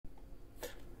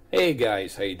Hey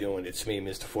guys, how you doing? It's me,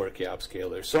 Mr. 4K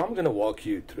Upscaler. So I'm going to walk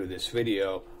you through this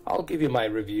video. I'll give you my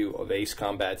review of Ace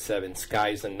Combat 7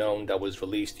 Skies Unknown that was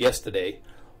released yesterday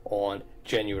on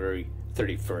January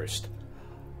 31st.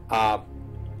 Well,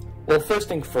 first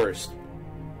thing first,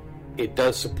 it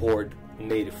does support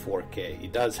native 4K.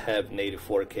 It does have native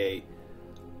 4K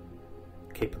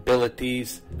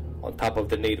capabilities. On top of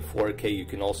the native 4K, you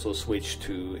can also switch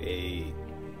to a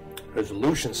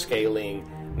resolution scaling,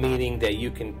 meaning that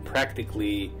you can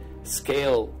practically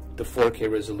scale the 4K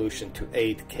resolution to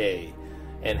 8K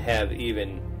and have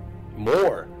even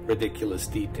more ridiculous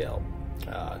detail.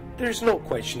 There's no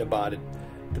question about it.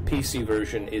 The PC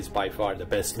version is by far the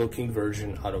best looking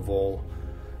version out of all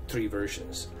three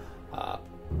versions.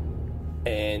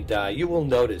 And you will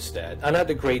notice that.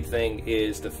 Another great thing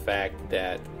is the fact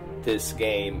that this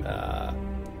game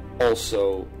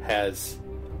also has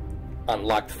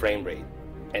unlocked frame rate.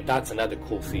 And that's another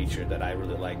cool feature that I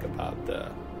really like about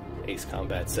the Ace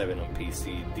Combat 7 on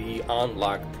PC. The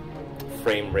unlocked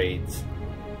frame rates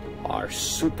are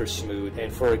super smooth, and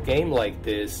for a game like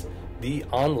this, the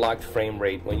unlocked frame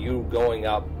rate when you're going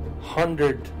up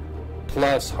 100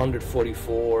 plus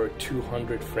 144,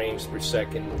 200 frames per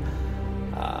second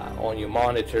on your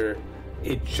monitor,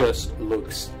 it just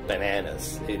looks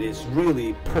bananas. It is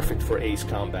really perfect for Ace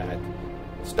Combat,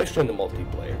 especially in the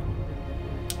multiplayer.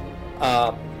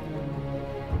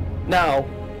 Now,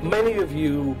 many of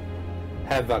you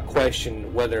have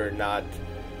questioned whether or not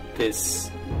this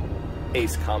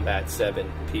Ace Combat 7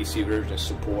 PC version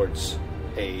supports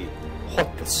a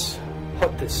HOTAS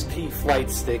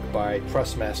T-Flight stick by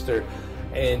Trustmaster,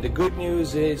 and the good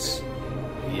news is,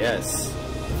 yes,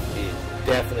 it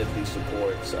definitely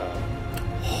supports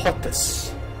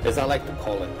HOTAS, as I like to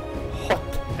call it,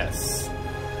 HOTAS,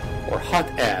 or hot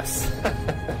ass.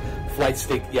 Flight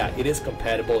stick, yeah, it is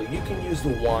compatible. You can use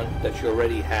the one that you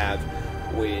already have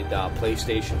with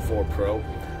PlayStation 4 Pro.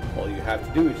 All you have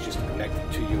to do is just connect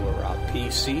it to your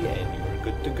PC and you're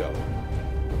good to go.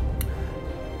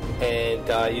 And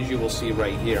as you will see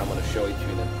right here, I'm going to show it to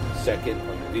you in a second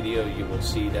on the video, you will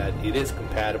see that it is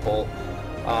compatible.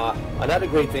 Another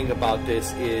great thing about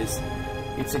this is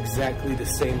it's exactly the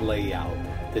same layout.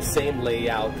 The same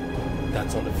layout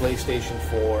that's on the PlayStation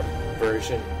 4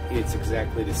 version. It's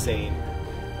exactly the same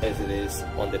as it is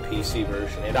on the PC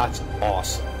version, and that's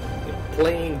awesome. You know,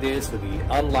 playing this with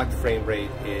the unlocked frame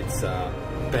rate, it's the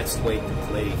best way to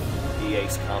play the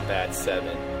Ace Combat 7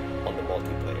 on the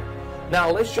multiplayer.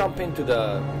 Now let's jump into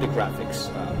the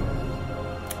graphics.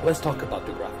 Let's talk about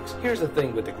the graphics. Here's the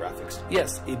thing with the graphics.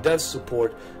 Yes, it does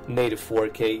support native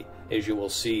 4K, as you will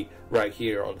see right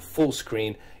here on the full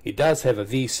screen. It does have a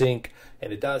VSync,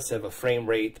 and it does have a frame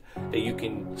rate that you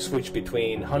can switch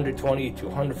between 120 to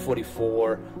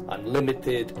 144,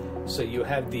 unlimited. So you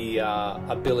have the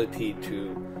ability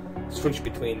to switch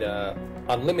between the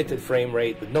unlimited frame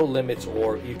rate with no limits,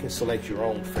 or you can select your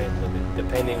own frame limit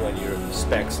depending on your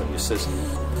specs on your system.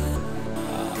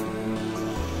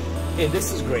 And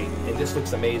this is great, and this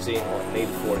looks amazing on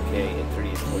native 4K and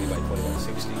 3040 by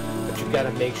 2160. But you've got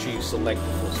to make sure you select the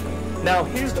full screen. Now,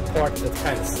 here's the part that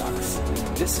kind of sucks.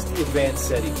 This is the advanced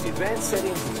settings. The advanced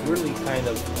settings is really kind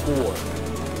of poor.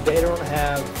 They don't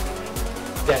have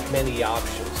that many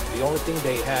options. The only thing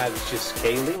they have is just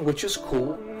scaling, which is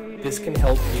cool. This can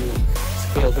help you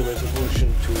scale the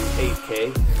resolution to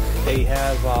 8K. They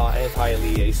have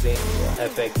anti-aliasing,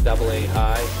 FX AA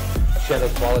high, shadow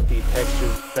quality, texture,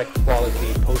 effect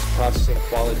quality, post-processing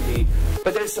quality,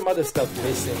 but there's some other stuff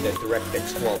missing that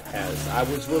DirectX 12 has. I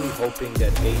was really hoping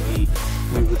that maybe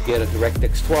we would get a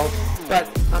DirectX 12, but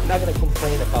I'm not going to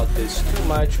complain about this too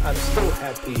much. I'm still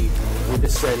happy with the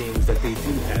settings that they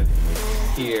do have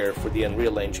here for the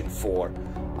Unreal Engine 4.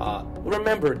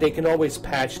 Remember, they can always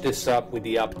patch this up with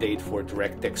the update for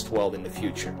DirectX 12 in the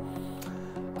future.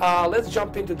 Let's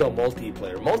jump into the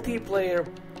multiplayer. Multiplayer,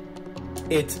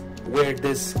 it's where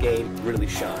this game really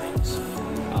shines.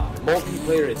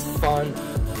 Multiplayer is fun.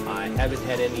 I haven't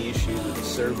had any issues with the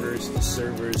servers. The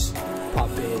servers pop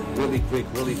in really quick,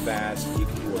 really fast. You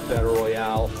can do a battle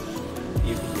royale.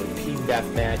 You can do a team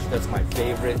deathmatch. That's my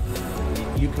favorite.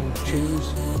 You can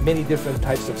choose many different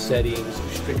types of settings,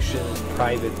 restrictions,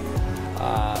 private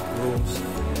rooms,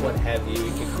 what have you.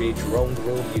 You can create your own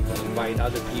room. You can invite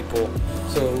other people.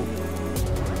 So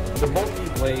the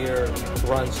multiplayer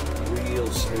runs real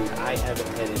smooth. I haven't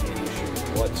had any issues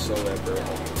whatsoever on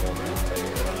the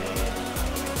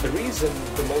multiplayer. The reason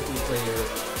the multiplayer,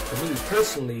 for me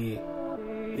personally,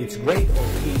 it's great on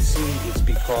PC is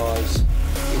because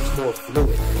it's more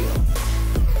fluid. You know,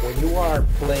 when you are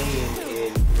playing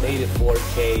in native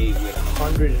 4K with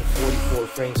 144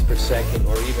 frames per second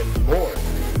or even more,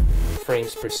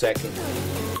 frames per second.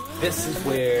 This is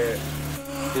where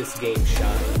this game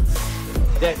shines.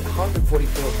 That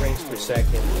 144 frames per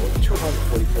second or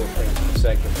 244 frames per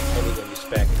second, depending on your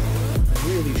spec,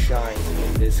 really shines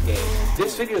in this game.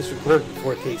 This video is recorded in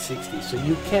 4K 60, so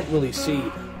you can't really see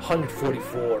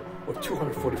 144 or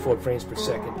 244 frames per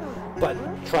second. But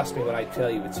trust me when I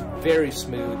tell you, it's very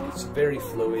smooth, it's very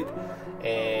fluid,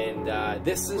 and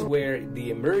this is where the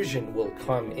immersion will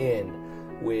come in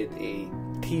with a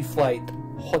T-Flight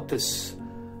Hotus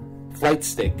flight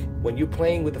stick. When you're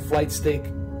playing with the flight stick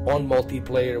on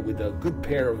multiplayer with a good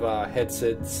pair of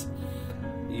headsets,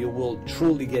 you will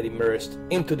truly get immersed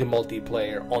into the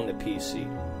multiplayer on the PC.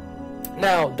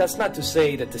 Now, that's not to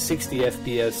say that the 60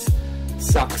 FPS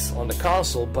sucks on the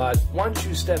console, but once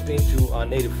you step into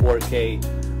native 4K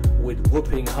with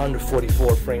whooping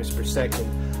 144 frames per second,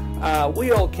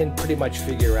 we all can pretty much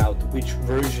figure out which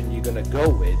version you're gonna go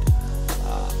with.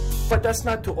 But that's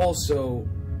not to also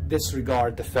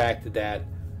disregard the fact that,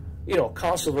 you know,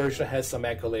 console version has some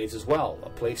accolades as well. A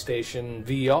PlayStation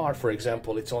VR, for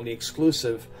example, it's only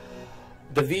exclusive.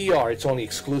 The VR, it's only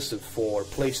exclusive for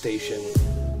PlayStation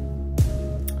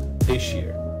this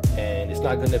year, and it's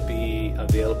not going to be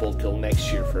available till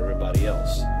next year for everybody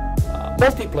else.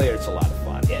 Multiplayer, it's a lot of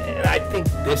fun, and I think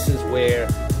this is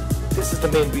the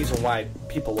main reason why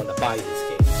people want to buy this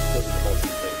game, because of the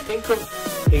multiplayer. Think of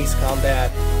Ace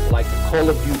Combat like a Call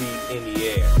of Duty in the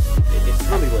air. It's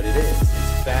really what it is.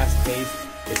 It's fast-paced.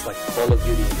 It's like Call of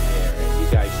Duty in the air, and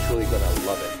you guys truly gonna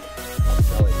love it. I'm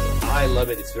telling you, I love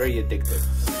it. It's very addictive.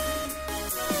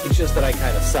 It's just that I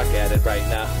kind of suck at it right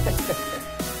now.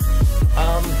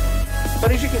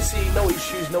 But as you can see, no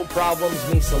issues, no problems.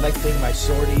 Me selecting my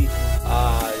sortie.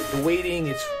 The waiting,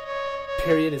 it's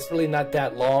really not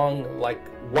that long. Like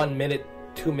 1 minute,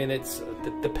 2 minutes.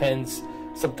 It depends.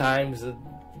 Sometimes.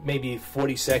 Maybe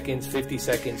 40 seconds, 50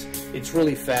 seconds. It's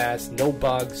really fast, no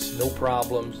bugs, no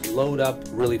problems, load up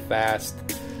really fast.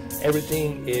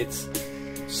 Everything, it's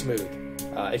smooth.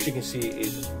 As you can see,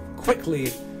 it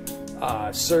quickly,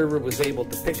 server was able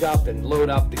to pick up and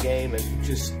load up the game, and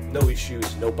just no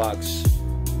issues, no bugs.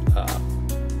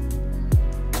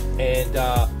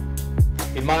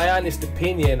 In my honest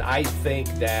opinion, I think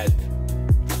that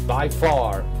by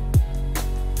far,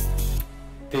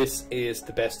 this is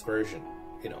the best version.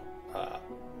 You know,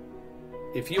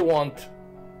 if you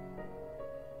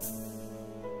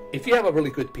have a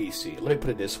really good PC, let me put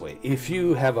it this way, if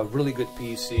you have a really good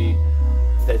PC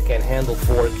that can handle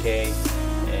 4K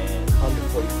and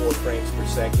 144 frames per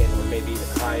second, or maybe even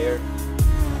higher,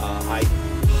 I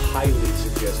highly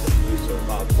suggest that you do so.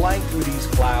 Flying through these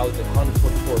clouds at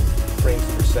 144 frames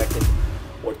per second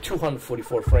or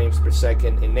 244 frames per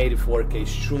second in native 4K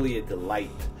is truly a delight.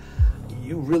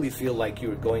 You really feel like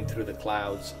you're going through the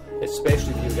clouds,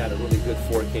 especially if you've got a really good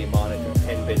 4K monitor,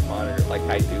 10-bit monitor like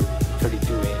I do,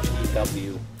 32-inch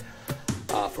EW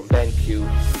from BenQ.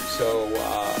 So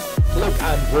look,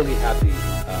 I'm really happy with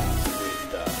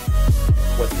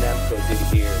what Namco did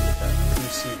here with the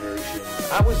PC version.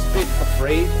 I was a bit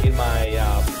afraid in my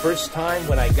first time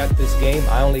when I got this game.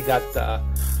 I only got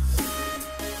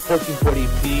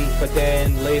 1440p, but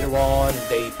then later on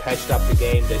they patched up the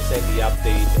game, they sent the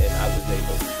update, and I was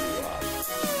able to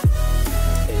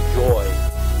enjoy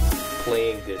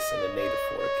playing this in the native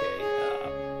 4K.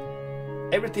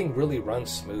 Everything really runs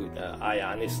smooth. I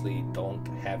honestly don't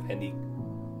have any,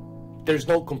 there's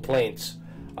no complaints.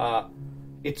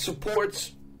 It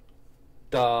supports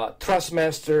the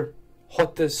Thrustmaster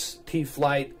Hotus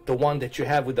T-Flight, the one that you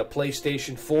have with the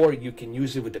PlayStation 4. You can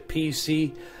use it with the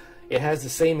PC. It has the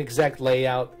same exact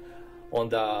layout on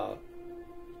the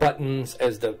buttons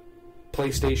as the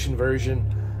PlayStation version.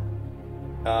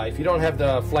 If you don't have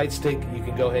the flight stick, you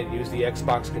can go ahead and use the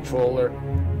Xbox controller.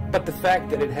 But the fact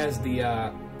that it has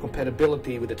the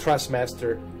compatibility with the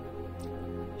Thrustmaster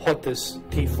Hotus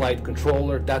T-Flight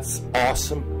controller, that's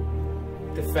awesome.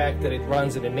 The fact that it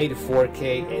runs in a native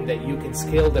 4K and that you can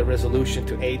scale the resolution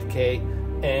to 8K,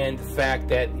 and the fact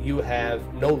that you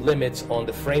have no limits on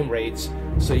the frame rates,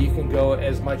 so you can go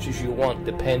as much as you want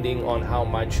depending on how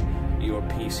much your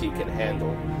PC can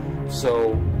handle.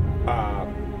 So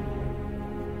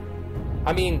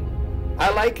I mean,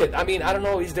 I like it. I mean, I don't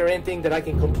know, is there anything that I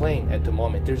can complain at the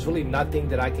moment? There's really nothing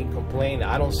that I can complain.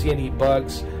 I don't see any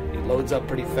bugs. It loads up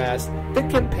pretty fast. The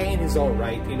campaign is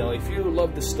alright. You know, if you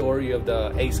love the story of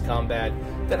the Ace Combat,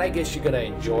 then I guess you're gonna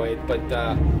enjoy it. But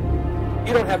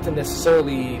you don't have to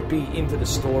necessarily be into the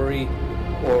story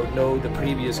or know the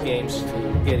previous games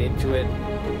to get into it.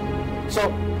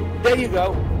 So there you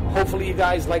go. Hopefully you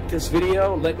guys like this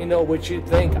video. Let me know what you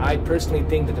think. I personally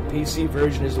think that the PC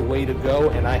version is the way to go,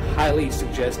 and I highly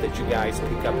suggest that you guys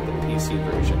pick up the PC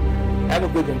version. Have a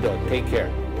good one, Doug. Take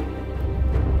care.